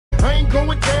I ain't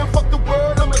going down, fuck the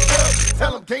world, I'm a thug.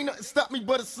 Tell him, can't nothing stop me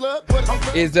but a slug.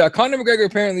 Is Conor McGregor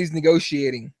apparently is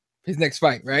negotiating his next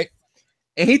fight, right?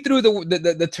 And he threw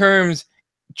the terms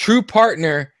true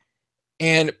partner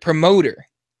and promoter.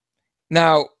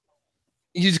 Now,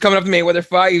 he's coming up to Mayweather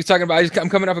fight. He was talking about, I'm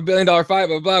coming off $1 billion fight,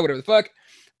 blah, blah, whatever the fuck.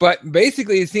 But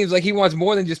basically, it seems like he wants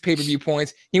more than just pay-per-view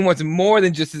points. He wants more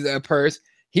than just a purse.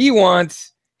 He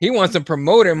wants some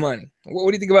promoter money.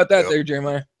 What do you think about that there,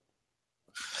 Jeremiah?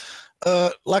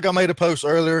 Like I made a post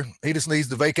earlier, he just needs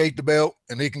to vacate the belt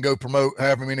and he can go promote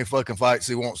however many fucking fights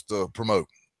he wants to promote.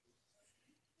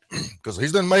 Because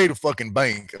he's done made a fucking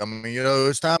bank. I mean, you know,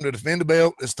 it's time to defend the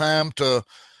belt. It's time to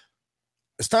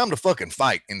fucking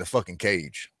fight in the fucking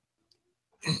cage.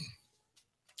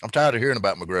 I'm tired of hearing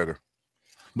about McGregor.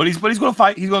 But he's going to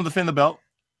fight. He's going to defend the belt.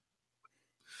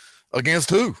 Against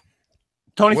who?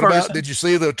 Tony Ferguson. About, did you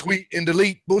see the tweet and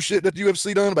delete bullshit that the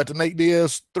UFC done about the Nate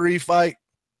Diaz 3 fight?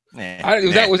 Was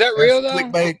that real though?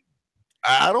 Clickbait.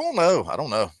 I don't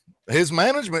know. His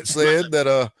management said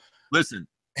that listen,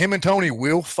 him and Tony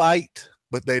will fight,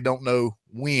 but they don't know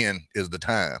when is the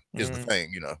time, is the thing,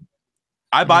 you know.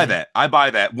 I buy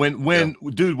that.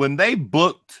 When they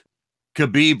booked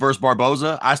Khabib versus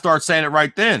Barboza, I start saying it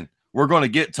right then. We're going to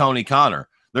get Tony Conor.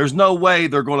 There's no way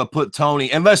they're going to put Tony,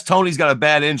 unless Tony's got a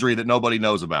bad injury that nobody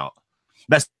knows about.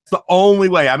 That's the only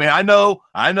way. I mean, I know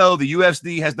the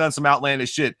UFC has done some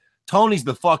outlandish shit. Tony's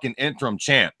the fucking interim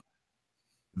champ.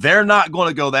 They're not going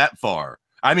to go that far.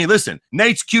 I mean, listen,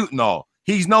 Nate's cute and all.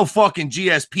 He's no fucking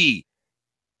GSP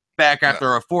back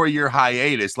after a 4-year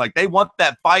hiatus. Like, they want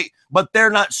that fight, but they're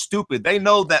not stupid. They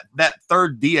know that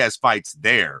third Diaz fight's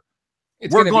there.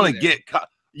 We're going to get...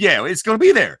 Yeah, it's going to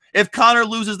be there. If Conor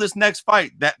loses this next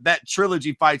fight, that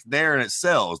trilogy fight's there and it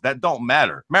sells. That don't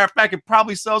matter. Matter of fact, it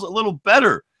probably sells a little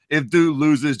better if dude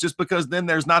loses, just because then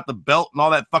there's not the belt and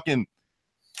all that fucking,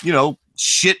 you know,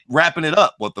 shit wrapping it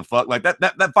up. What the fuck? Like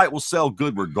that fight will sell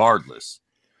good regardless.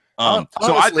 So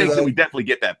I think that we definitely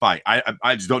get that fight.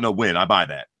 I just don't know when. I buy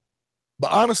that.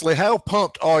 But honestly, how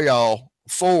pumped are y'all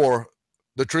for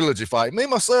the trilogy fight? Me,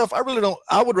 myself, I really don't.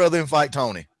 I would rather him fight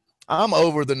Tony. I'm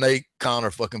over the Nate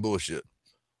Conor fucking bullshit.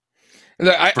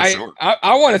 Look, I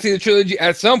want to see the trilogy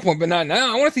at some point, but not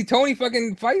now. I want to see Tony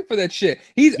fucking fight for that shit.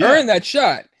 He's earned that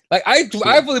shot. Like I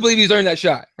fully believe he's earned that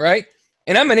shot, right?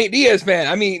 And I'm a Nate Diaz fan.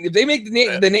 I mean, if they make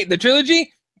the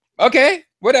trilogy, okay,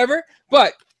 whatever.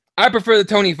 But I prefer the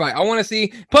Tony fight. I want to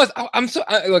see. Plus, look, I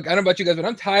don't know about you guys, but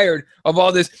I'm tired of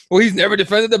all this. Well, he's never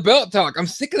defended the belt talk. I'm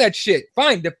sick of that shit.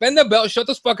 Fine, defend the belt, shut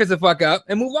those fuckers the fuck up,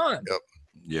 and move on. Yep.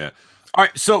 Yeah. All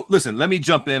right, so listen, let me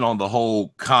jump in on the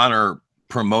whole Conor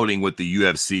promoting with the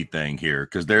UFC thing here,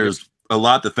 because there's a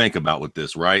lot to think about with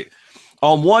this, right?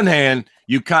 On one hand,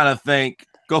 you kind of think,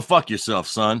 go fuck yourself,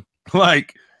 son.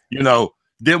 Like, you know,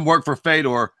 didn't work for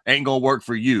Fedor, ain't gonna work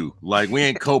for you. Like, we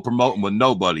ain't co-promoting with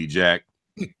nobody, Jack.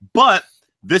 But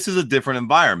this is a different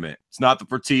environment. It's not the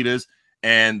Fertittas,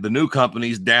 and the new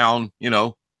company's down, you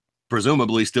know,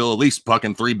 presumably still at least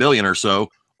fucking $3 billion or so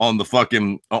on the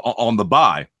fucking on the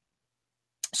buy.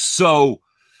 So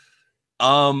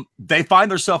they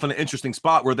find themselves in an interesting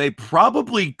spot where they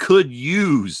probably could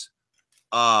use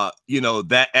you know,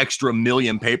 that extra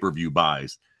million pay-per-view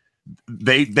buys.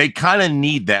 They kind of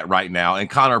need that right now, and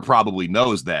Conor probably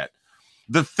knows that.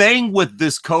 The thing with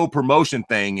this co-promotion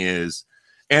thing is,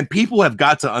 and people have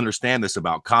got to understand this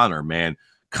about Conor, man.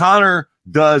 Conor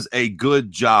does a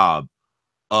good job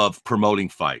of promoting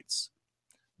fights,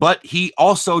 but he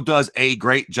also does a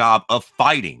great job of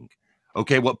fighting.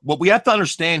 Okay, what we have to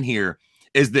understand here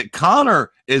is that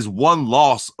Conor is one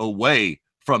loss away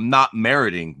from not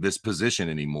meriting this position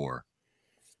anymore.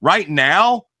 Right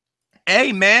now,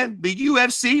 hey, man, the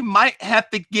UFC might have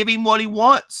to give him what he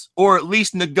wants, or at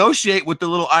least negotiate with the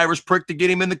little Irish prick to get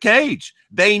him in the cage.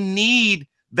 They need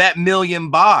that million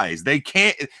buys. They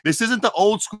can't. This isn't the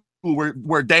old school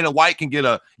where Dana White can get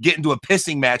into a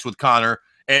pissing match with Conor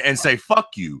and say,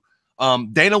 fuck you.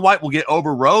 Dana White will get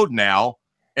overrode now.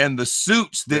 And the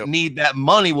suits that need that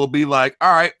money will be like,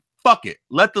 all right, fuck it.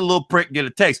 Let the little prick get a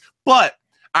taste. But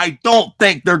I don't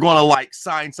think they're going to like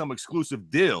sign some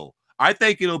exclusive deal. I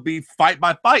think it'll be fight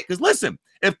by fight. Because listen,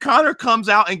 if Conor comes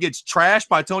out and gets trashed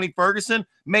by Tony Ferguson,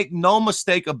 make no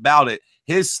mistake about it,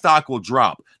 his stock will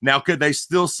drop. Now, could they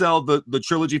still sell the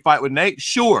trilogy fight with Nate?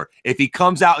 Sure. If he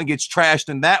comes out and gets trashed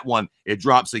in that one, it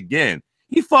drops again.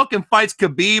 He fucking fights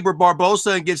Khabib or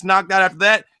Barboza and gets knocked out after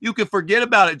that, you can forget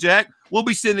about it, Jack. We'll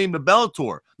be sending him to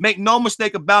Bellator. Make no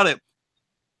mistake about it.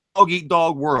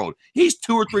 Dog-eat-dog world. He's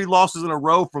 2 or 3 losses in a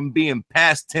row from being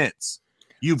past tense.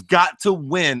 You've got to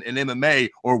win in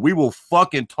MMA or we will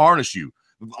fucking tarnish you.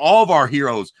 All of our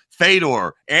heroes,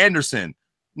 Fedor, Anderson,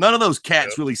 None of those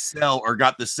cats really sell or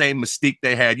got the same mystique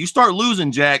they had. You start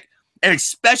losing, Jack, and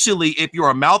especially if you're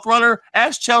a mouth runner,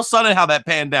 ask Chael Sonnen how that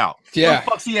panned out. Yeah. Where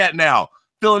the fuck's he at now?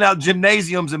 Filling out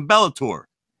gymnasiums in Bellator.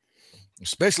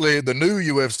 Especially the new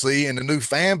UFC and the new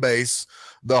fan base.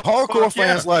 The hardcore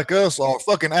fans like us are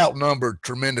fucking outnumbered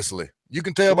tremendously. You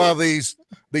can tell by these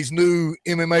new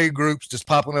MMA groups just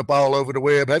popping up all over the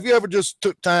web. Have you ever just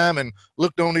took time and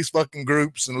looked on these fucking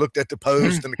groups and looked at the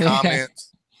posts and the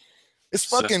comments? It's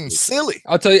fucking silly.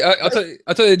 I'll tell you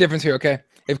the difference here, okay?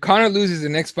 If Conor loses the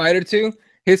next fight or two,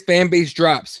 his fan base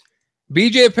drops.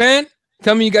 BJ Penn,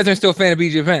 tell me you guys are still a fan of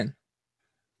BJ Penn.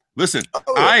 Listen,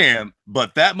 I am,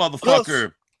 but that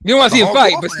motherfucker. You don't want to see him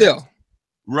fight, but still.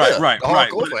 Right.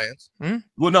 Fans.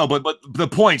 Well, no, but the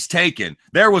point's taken.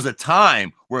 There was a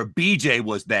time where BJ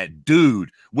was that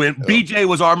dude. When BJ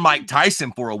was our Mike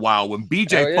Tyson for a while. When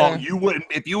BJ fought, you wouldn't.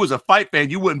 If you was a fight fan,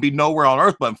 you wouldn't be nowhere on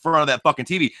earth but in front of that fucking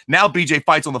TV. Now BJ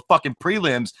fights on the fucking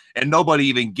prelims, and nobody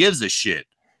even gives a shit.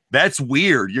 That's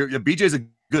weird. BJ's a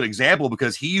good example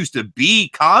because he used to be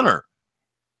Conor.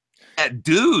 That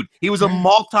dude, he was a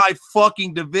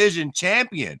multi-fucking division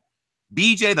champion.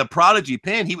 BJ the Prodigy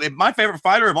Penn, he my favorite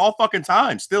fighter of all fucking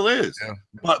time, still is.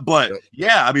 But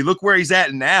yeah, I mean, look where he's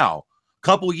at now.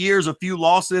 Couple years, a few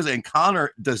losses, and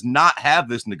Conor does not have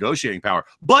this negotiating power.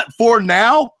 But for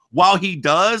now, while he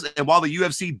does, and while the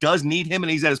UFC does need him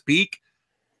and he's at his peak,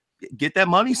 get that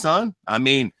money, son. I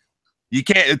mean, you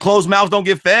can't, closed mouths don't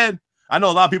get fed. I know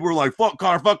a lot of people are like, fuck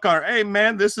Conor, fuck Conor. Hey,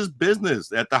 man, this is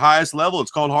business at the highest level.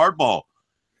 It's called hardball.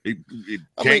 You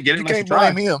can't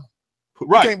blame him.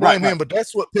 Right, you can't blame him, but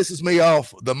that's what pisses me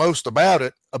off the most about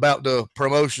it, about the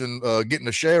promotion getting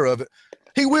a share of it.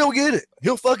 He will get it.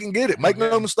 He'll fucking get it. Make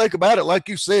no mistake about it. Like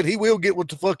you said, he will get what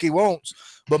the fuck he wants.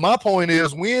 But my point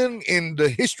is, when in the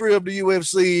history of the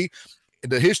UFC, in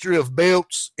the history of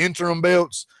belts, interim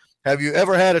belts, have you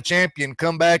ever had a champion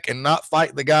come back and not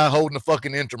fight the guy holding the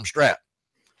fucking interim strap?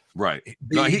 Right.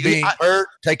 Being hurt,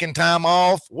 taking time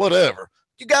off, whatever.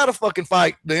 You got to fucking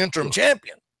fight the interim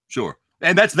champion. Sure.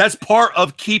 And that's part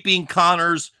of keeping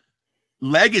Conor's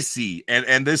legacy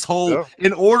and this whole,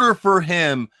 in order for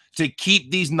him to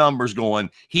keep these numbers going,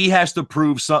 he has to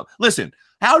prove something. Listen,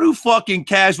 how do fucking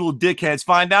casual dickheads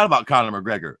find out about Conor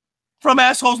McGregor? From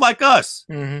assholes like us.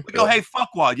 We go, hey,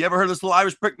 fuckwad, you ever heard of this little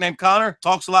Irish prick named Conor?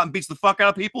 Talks a lot and beats the fuck out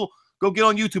of people? Go get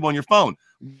on YouTube on your phone.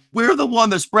 We're the one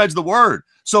that spreads the word.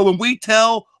 So when we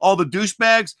tell all the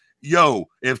douchebags, yo,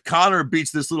 if Conor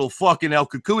beats this little fucking El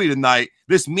Kukui tonight,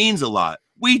 this means a lot.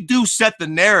 We do set the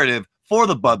narrative for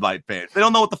the Bud Light fans. They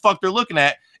don't know what the fuck they're looking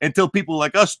at until people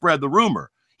like us spread the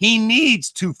rumor. He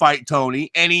needs to fight Tony,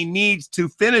 and he needs to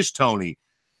finish Tony.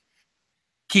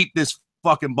 Keep this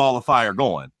fucking ball of fire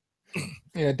going.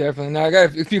 Yeah, definitely. Now I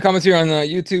got a few comments here on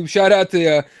YouTube. Shout out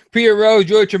to Priya Rose,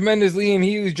 Joy Tremendous, Liam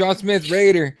Hughes, John Smith,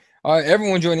 Raider,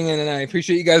 everyone joining in tonight.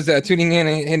 Appreciate you guys tuning in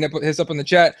and hitting us up in the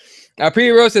chat.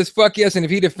 Priya Rose says, "Fuck yes," and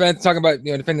if he defends, talking about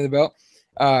defending the belt.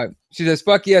 She says,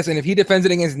 "Fuck yes," and if he defends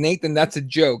it against Nate, then that's a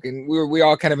joke. And we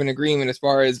all kind of in agreement as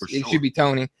far as it should be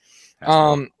Tony.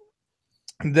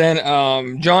 Then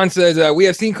John says, "We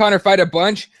have seen Conor fight a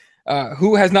bunch.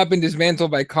 Who has not been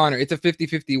dismantled by Conor? It's a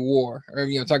 50-50 war." Or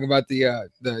talking about the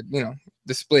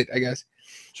split, I guess.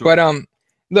 Sure. But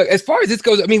look, as far as this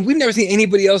goes, I mean, we've never seen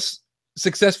anybody else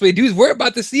successfully do this. We're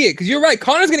about to see it because you're right.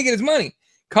 Conor's gonna get his money.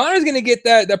 Conor's gonna get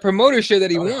that promoter share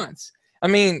that he wants. I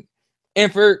mean,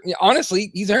 and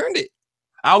honestly, he's earned it.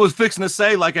 I was fixing to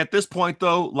say, like, at this point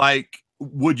though, like,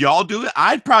 would y'all do it?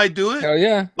 I'd probably do it. Hell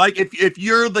yeah. Like, if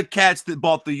you're the cats that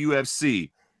bought the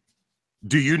UFC,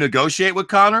 do you negotiate with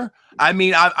Conor? I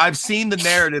mean, I've seen the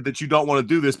narrative that you don't want to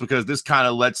do this because this kind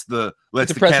of lets the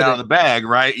cat out of the bag,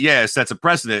 right? Yes, that's a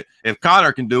precedent. If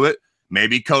Conor can do it,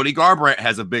 maybe Cody Garbrandt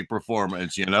has a big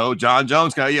performance. John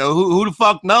Jones who the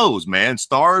fuck knows, man?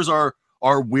 Stars are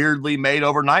weirdly made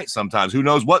overnight sometimes. Who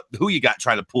knows who you got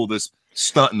trying to pull this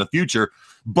stunt in the future?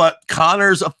 But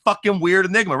Conor's a fucking weird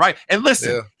enigma, right? And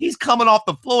listen, he's coming off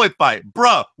the Floyd fight,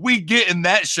 bruh. We getting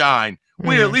that shine.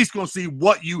 We're at least gonna see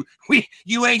what you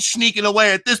ain't sneaking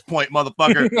away at this point,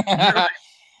 motherfucker.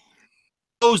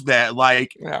 Knows that,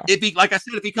 if he, like I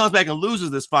said, if he comes back and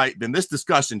loses this fight, then this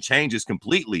discussion changes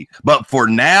completely. But for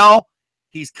now,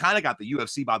 he's kind of got the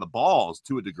UFC by the balls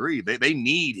to a degree. They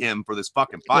need him for this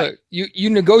fucking fight. Look, you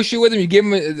negotiate with him, you give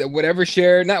him whatever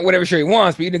share, not whatever share he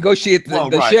wants, but you negotiate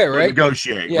the share, right?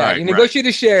 Negotiate, yeah, you negotiate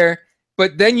a share,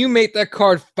 but then you make that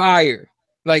card fire.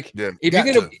 Like,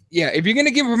 if you're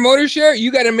gonna give a promoter share,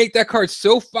 you got to make that card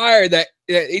so fire that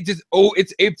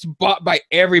it's bought by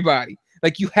everybody.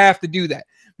 Like, you have to do that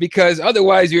because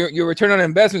otherwise your return on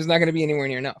investment is not going to be anywhere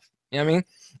near enough. You know what I mean?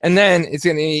 And then it's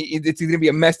gonna be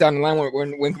a mess down the line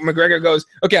when McGregor goes,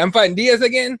 okay, I'm fighting Diaz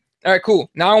again. All right, cool.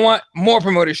 Now I want more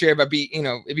promoter share if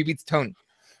he beats Tony.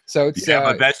 So it's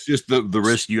but that's just the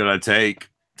risk you gotta take.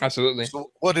 Absolutely.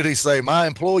 So what did he say? My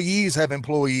employees have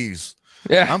employees.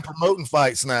 Yeah. I'm promoting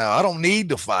fights now. I don't need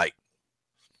to fight.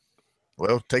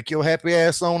 Well, take your happy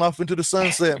ass on off into the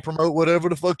sunset and promote whatever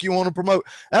the fuck you want to promote.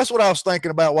 That's what I was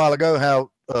thinking about a while ago, how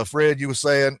Fred, you were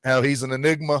saying how he's an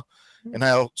enigma and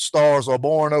how stars are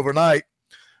born overnight.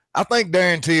 I think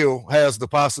Darren Till has the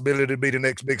possibility to be the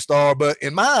next big star, but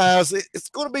in my eyes, it's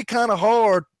going to be kind of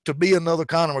hard to be another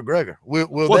Conor McGregor.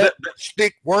 Will that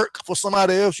stick work for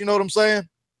somebody else? You know what I'm saying?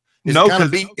 Is no, it kind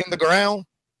of beat in the ground?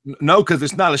 No, because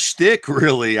it's not a shtick,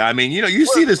 really. I mean, you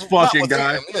see this fucking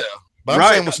guy. Him, yeah. But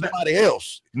I'm saying with somebody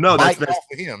else. No, that's off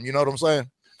of him. You know what I'm saying?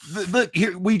 Look,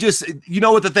 here you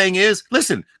know what the thing is?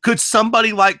 Listen, could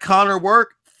somebody like Conor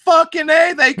work? Fucking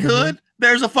A, they could.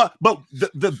 There's but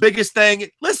the biggest thing,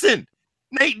 listen,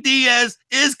 Nate Diaz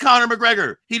is Conor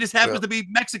McGregor. He just happens to be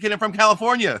Mexican and from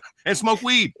California and smoke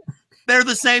weed. They're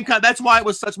the same kind. That's why it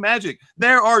was such magic.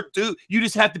 You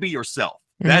just have to be yourself.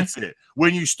 That's it.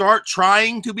 When you start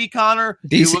trying to be Conor,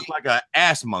 you look like an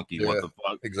ass monkey. Yeah, what the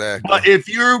fuck? Exactly. But if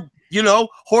you're,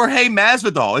 Jorge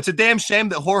Masvidal, it's a damn shame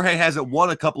that Jorge hasn't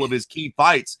won a couple of his key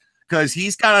fights because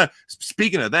he's kind of,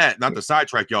 speaking of that, not to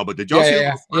sidetrack y'all, but did y'all see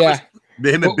him?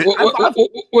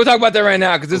 We'll talk about that right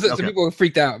now because some people are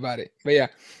freaked out about it. But yeah.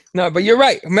 No, but you're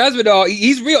right. Masvidal,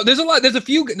 he's real. There's a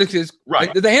few, there's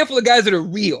a handful of guys that are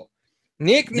real.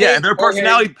 Nick, their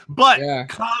personality, but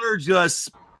Conor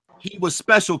he was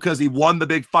special because he won the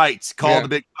big fights, called the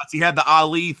big shots. He had the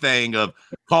Ali thing of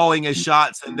calling his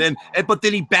shots, but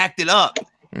then he backed it up.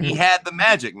 He had the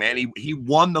magic, man. He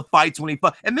won the fights when he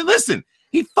fought. And then listen,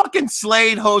 he fucking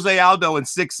slayed Jose Aldo in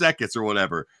 6 seconds or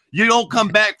whatever. You don't come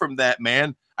back from that,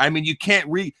 man. I mean, you can't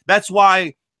that's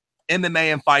why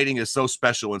MMA and fighting is so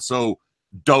special and so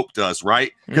dope to us,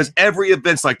 right? Because every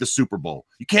event's like the Super Bowl.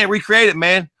 You can't recreate it,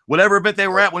 man. Whatever event they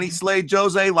were at when he slayed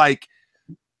Jose, like,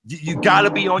 you got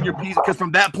to be on your piece because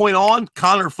from that point on,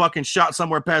 Conor fucking shot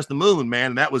somewhere past the moon,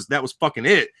 man. That was fucking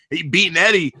it. He beating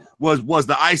Eddie was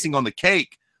the icing on the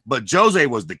cake, but Jose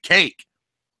was the cake.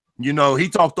 He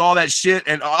talked all that shit,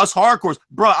 and us hardcores,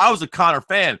 bro. I was a Conor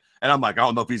fan, and I'm like, I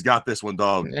don't know if he's got this one,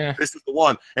 dog. Yeah. This is the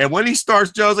one. And when he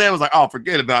starts Jose, I was like, oh,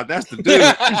 forget about it. That's the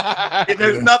dude.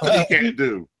 There's nothing he can't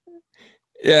do.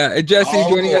 Yeah, Jesse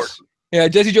joining us. Yeah,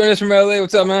 Jesse joining us from LA.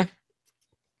 What's up, man?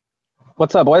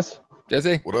 What's up, boys?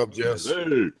 Jesse. What up, Jesse?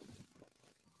 Hey.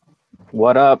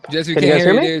 What up? Jesse, we can't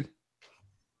hear you, dude.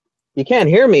 You can't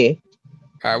hear me.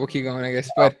 All right, we'll keep going, I guess.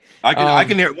 But I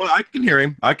can hear. Well, I can hear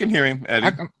him. I can hear him,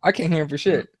 Eddie. I can't hear him for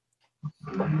shit.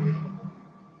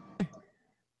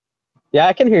 Yeah,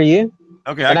 I can hear you.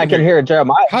 Okay, and I can hear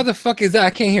Jeremiah. How the fuck is that? I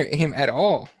can't hear him at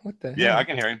all. What the hell? Yeah, I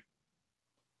can hear him.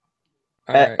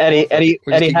 Right. Eddie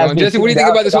has Jesse, what do you think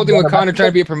about this whole thing with Conor trying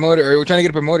to be a promoter, or we're trying to get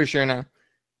a promoter share now?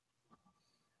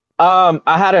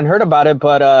 I hadn't heard about it,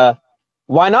 but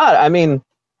why not? I mean,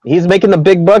 he's making the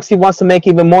big bucks. He wants to make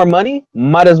even more money.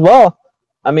 Might as well.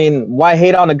 I mean, why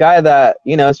hate on a guy that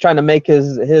is trying to make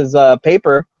his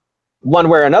paper one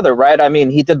way or another, right? I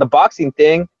mean, he did the boxing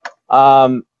thing,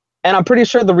 and I'm pretty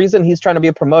sure the reason he's trying to be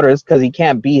a promoter is because he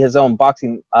can't be his own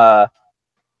boxing.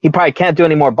 He probably can't do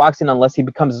any more boxing unless he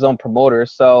becomes his own promoter.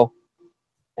 So,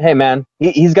 hey, man,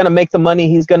 he's gonna make the money.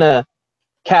 He's gonna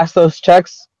cash those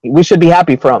checks. We should be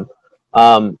happy for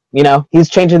him.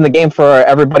 He's changing the game for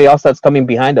everybody else that's coming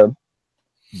behind him.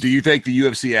 Do you think the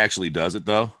UFC actually does it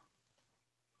though?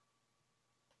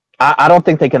 I don't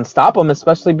think they can stop him,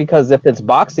 especially because if it's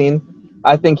boxing,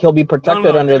 I think he'll be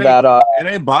protected under that. It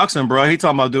ain't boxing, bro. He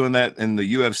talking about doing that in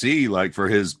the UFC, like for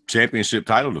his championship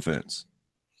title defense.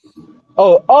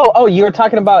 Oh! You were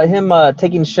talking about him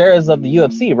taking shares of the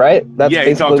UFC, right? That's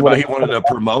he talked about he wanted a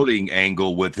promoting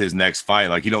angle with his next fight.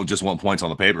 Like, you don't just want points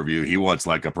on the pay-per-view. He wants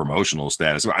like a promotional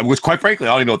status, which quite frankly,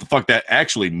 I don't even know what the fuck that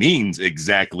actually means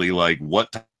exactly, like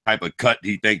what type of cut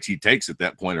he thinks he takes at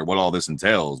that point or what all this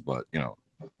entails. But, Yeah.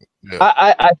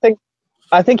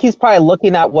 I think he's probably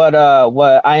looking at what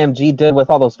IMG did with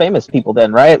all those famous people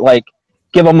then, right? Like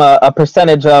give them a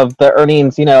percentage of the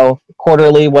earnings,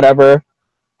 quarterly, whatever.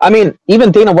 I mean,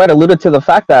 even Dana White alluded to the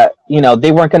fact that,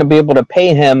 they weren't going to be able to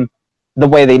pay him the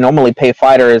way they normally pay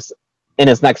fighters in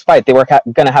his next fight. They were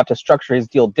going to have to structure his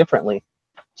deal differently.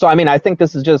 So, I mean, I think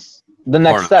this is just the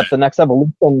next step, the next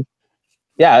evolution.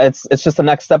 Yeah, it's just the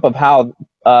next step of how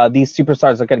these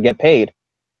superstars are going to get paid.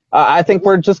 I think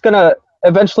we're just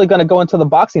eventually going to go into the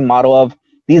boxing model of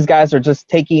these guys are just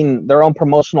taking their own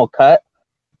promotional cut,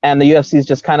 and the UFC is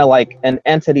just kind of like an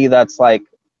entity that's like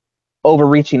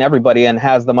overreaching everybody and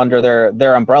has them under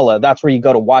their umbrella. That's where you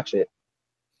go to watch it.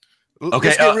 Okay,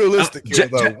 let's get realistic here,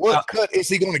 though. What cut is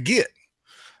he going to get?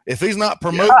 If he's not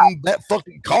promoting that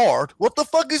fucking card, what the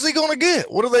fuck is he going to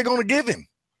get? What are they going to give him?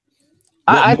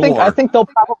 I think they'll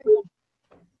probably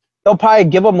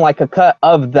give him like a cut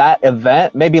of that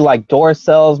event, maybe like door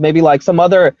sales, maybe like some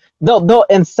other. They'll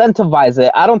incentivize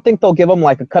it. I don't think they'll give him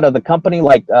like a cut of the company,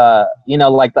 like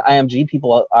like the IMG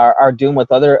people are doing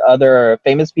with other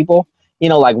famous people.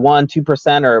 Like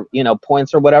 1-2% or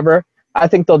points or whatever. I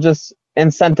think they'll just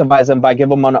incentivize him by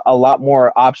giving him a lot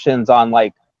more options on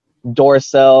like door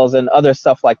sales and other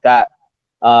stuff like that.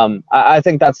 I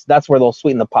think that's where they'll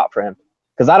sweeten the pot for him,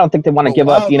 because I don't think they want to give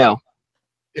up.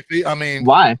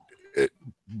 Why?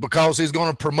 Because he's going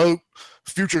to promote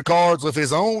future cards of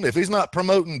his own. If he's not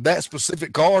promoting that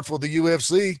specific card for the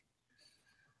UFC,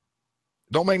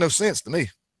 don't make no sense to me.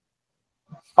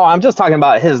 Oh, I'm just talking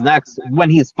about his next, when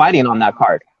he's fighting on that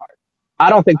card. I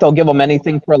don't think they'll give him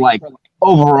anything for like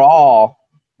overall,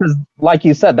 because like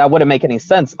you said, that wouldn't make any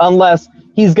sense unless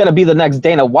he's going to be the next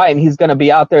Dana White and he's going to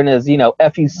be out there in his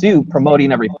FU suit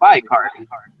promoting every fight card.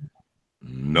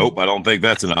 Nope, I don't think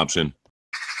that's an option.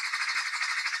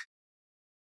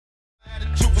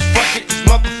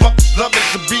 Motherfuckers love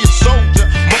it to be a soldier.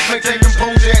 Must maintain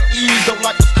composure.